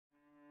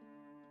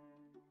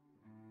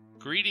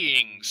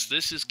Greetings,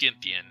 this is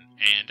Ginthian,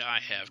 and I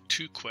have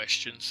two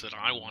questions that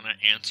I want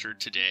to answer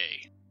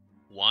today.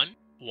 1.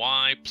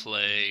 Why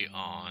play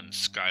on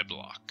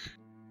Skyblock?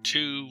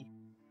 2.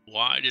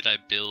 Why did I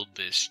build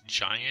this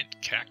giant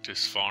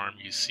cactus farm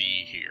you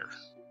see here?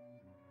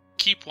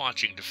 Keep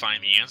watching to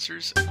find the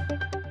answers.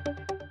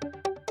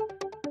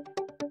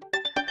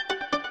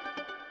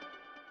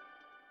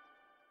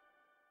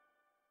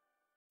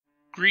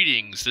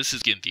 Greetings, this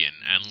is Ginthian,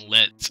 and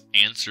let's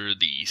answer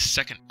the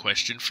second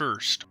question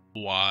first.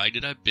 Why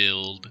did I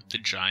build the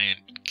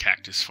giant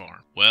cactus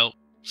farm? Well,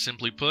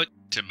 simply put,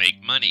 to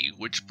make money,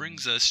 which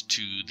brings us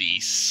to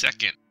the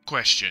second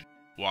question.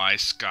 Why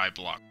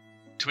Skyblock?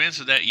 To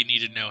answer that, you need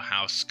to know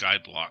how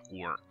Skyblock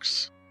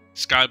works.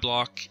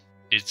 Skyblock,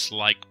 it's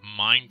like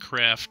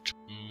Minecraft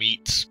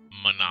meets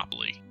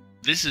Monopoly.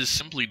 This is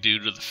simply due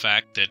to the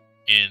fact that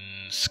in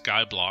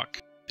Skyblock,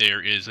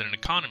 there is an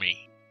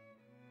economy,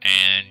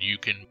 and you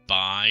can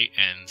buy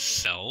and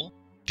sell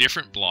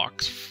different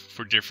blocks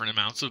for different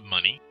amounts of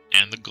money.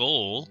 And the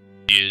goal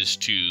is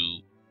to,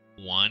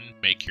 1,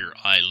 make your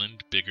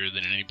island bigger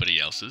than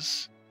anybody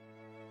else's.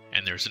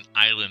 And there's an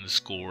island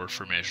score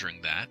for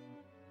measuring that.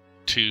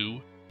 2,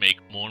 make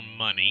more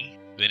money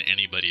than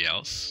anybody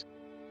else.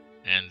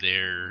 And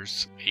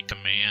there's a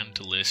command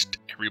to list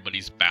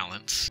everybody's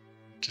balance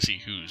to see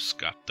who's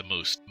got the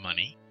most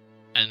money.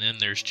 And then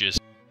there's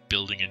just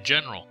building in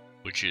general,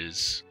 which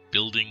is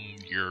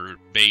building your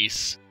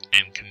base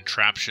and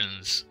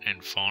contraptions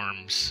and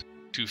farms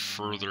to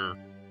further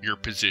your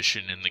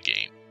position in the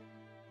game.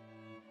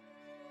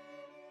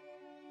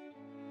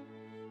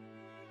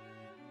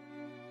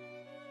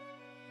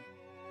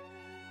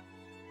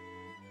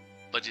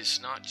 But it's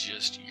not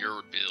just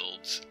your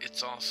builds,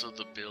 it's also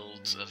the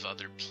builds of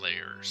other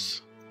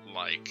players,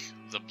 like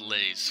the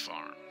Blaze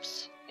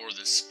farms, or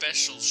the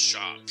special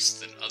shops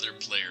that other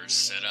players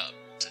set up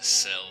to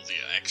sell the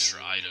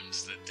extra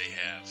items that they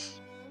have.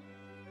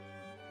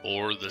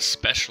 Or the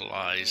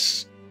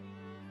specialized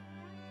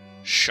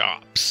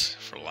shops,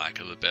 for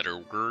lack of a better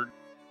word,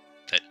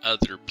 that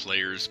other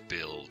players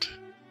build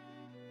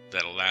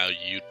that allow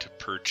you to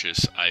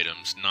purchase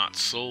items not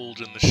sold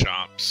in the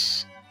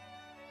shops,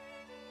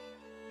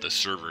 the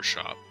server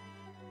shop.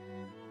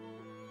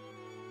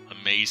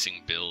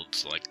 Amazing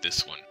builds like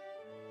this one.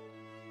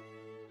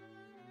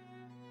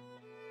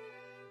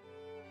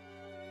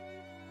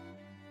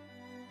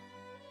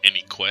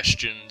 Any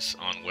questions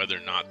on whether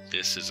or not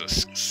this is a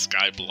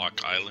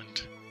Skyblock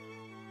island?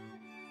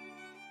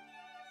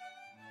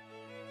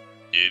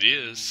 It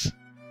is.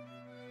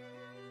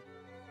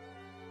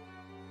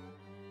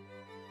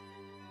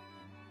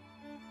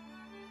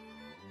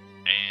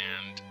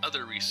 And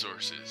other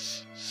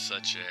resources,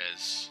 such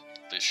as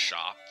the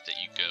shop that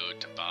you go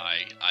to buy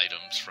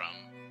items from,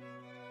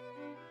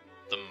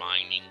 the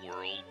mining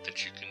world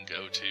that you can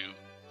go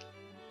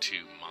to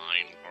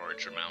mine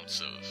large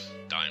amounts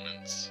of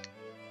diamonds,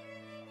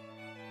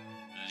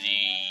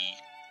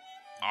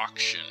 the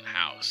auction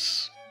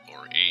house,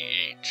 or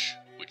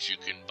AH, which you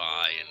can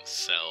buy and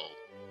sell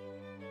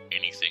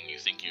anything you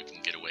think you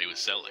can get away with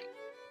selling.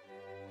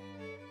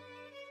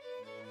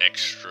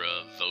 Extra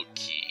vote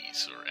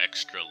keys or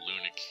extra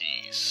Luna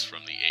keys from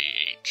the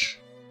AH.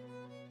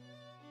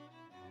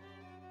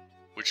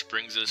 Which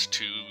brings us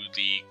to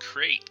the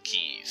crate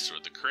keys, or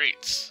the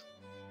crates,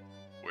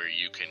 where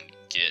you can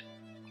get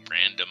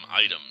random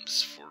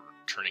items for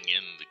turning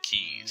in the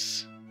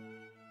keys.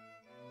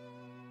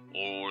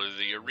 Or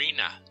the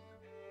arena,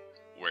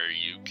 where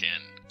you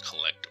can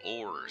collect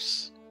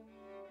ores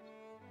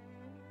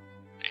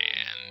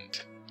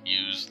and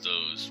use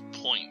those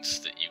points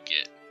that you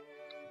get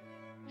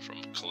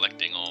from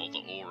collecting all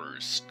the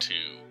ores to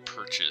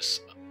purchase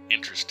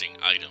interesting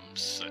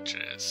items such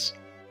as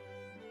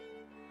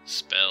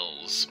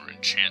spells or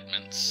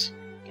enchantments,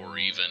 or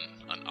even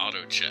an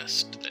auto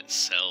chest that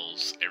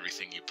sells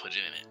everything you put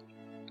in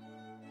it.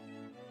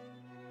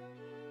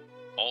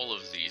 All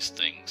of these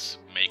things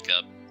make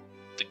up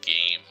the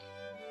game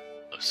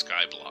of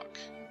Skyblock.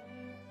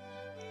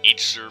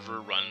 Each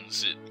server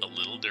runs it a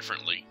little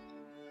differently,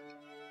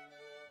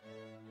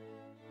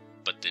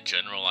 but the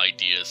general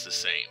idea is the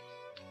same.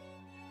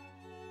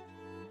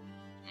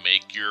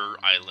 Make your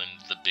island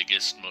the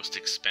biggest, most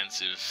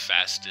expensive,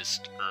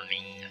 fastest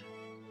earning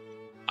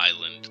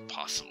island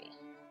possible,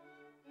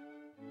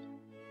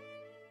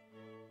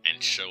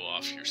 and show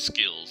off your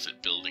skills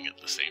at building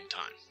at the same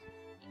time.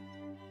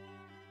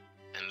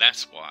 And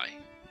that's why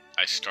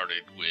I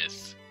started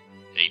with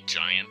a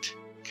giant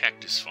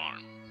cactus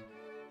farm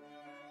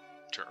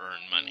to earn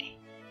money.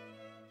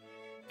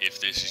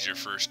 If this is your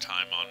first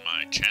time on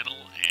my channel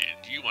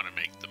and you want to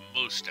make the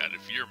most out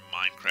of your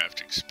Minecraft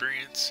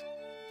experience,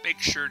 make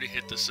sure to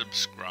hit the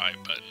subscribe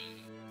button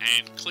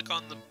and click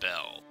on the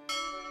bell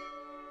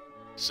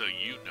so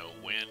you know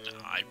when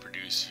I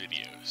produce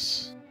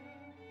videos.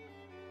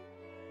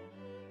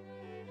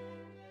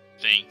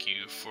 Thank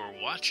you for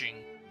watching,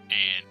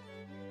 and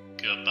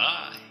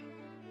goodbye.